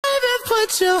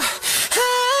put your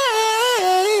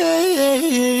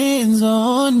hands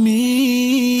on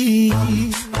me.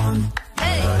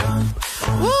 Hey.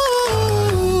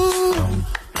 Ooh.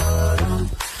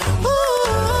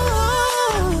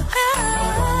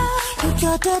 You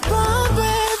got that bomb,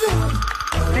 baby.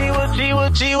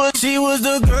 She was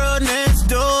the girl next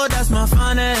door. That's my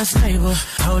fine-ass neighbor.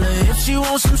 Told her if she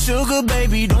wants some sugar,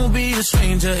 baby, don't be a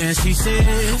stranger. And she said,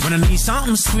 when I need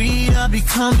something sweet, I'll be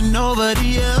coming over to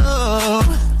you.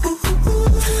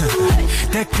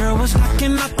 That girl was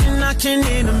knocking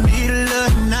in the middle of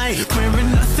the night,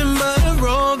 wearing nothing but a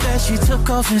robe that she took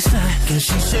off inside. And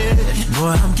she said,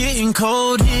 boy, I'm getting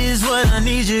cold, here's what I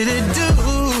need you to do.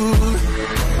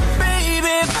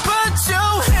 Baby, put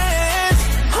your hands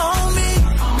on me,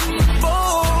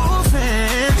 both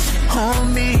hands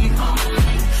on me.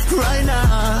 Right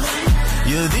now,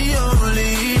 you're the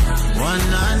only one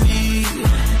I need.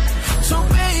 So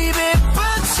baby,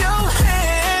 put your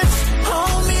hands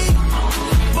on me,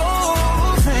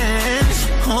 both hands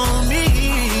on me.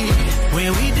 When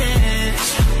we dance,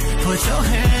 put your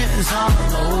hands all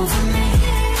over me.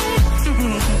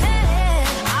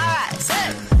 Alright, so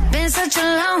been such a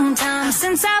long time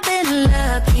since I've been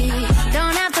lucky.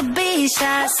 Don't have to be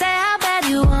shy, say how bad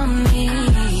you want me.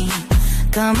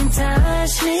 Come and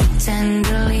touch me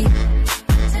tenderly.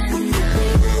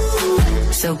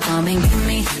 So come and give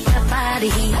me that body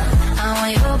heat. I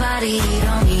want your body heat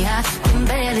on me. I can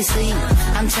barely sleep.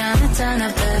 I'm trying to turn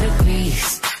up the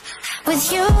degrees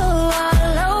with you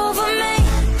all over me.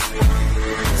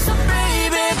 So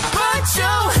baby, put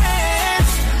your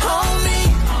hands on me,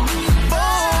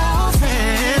 both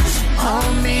hands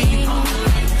on me.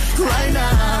 Right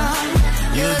now,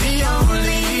 you're the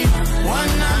only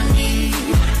one I need.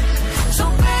 So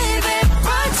baby,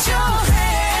 put your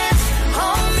hands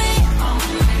on me,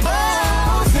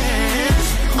 both hands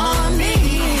on me.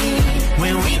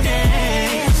 When we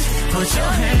dance, put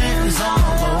your hands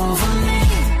all over me.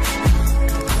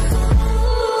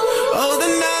 Oh, the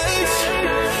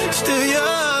night's still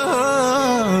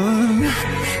young,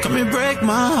 come and break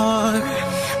my heart.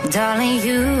 Darling,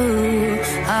 you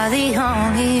are the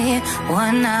only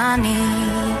one I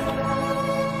need.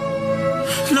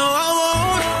 No, I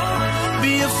won't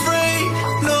be afraid.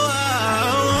 No, I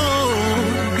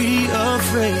won't be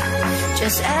afraid.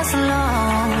 Just as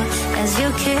long as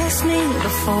you kiss me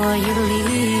before you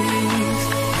leave.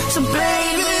 So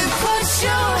baby, put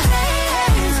your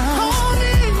hands on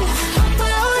me,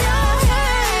 put your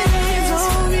hands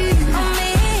on me.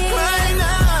 Right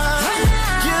now,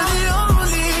 you're the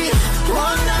only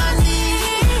one I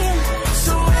need.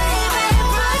 So baby,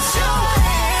 put your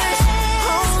hands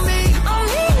on me,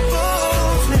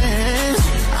 both hands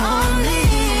on me.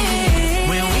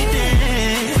 When we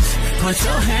dance, put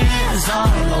your hands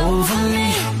all over me.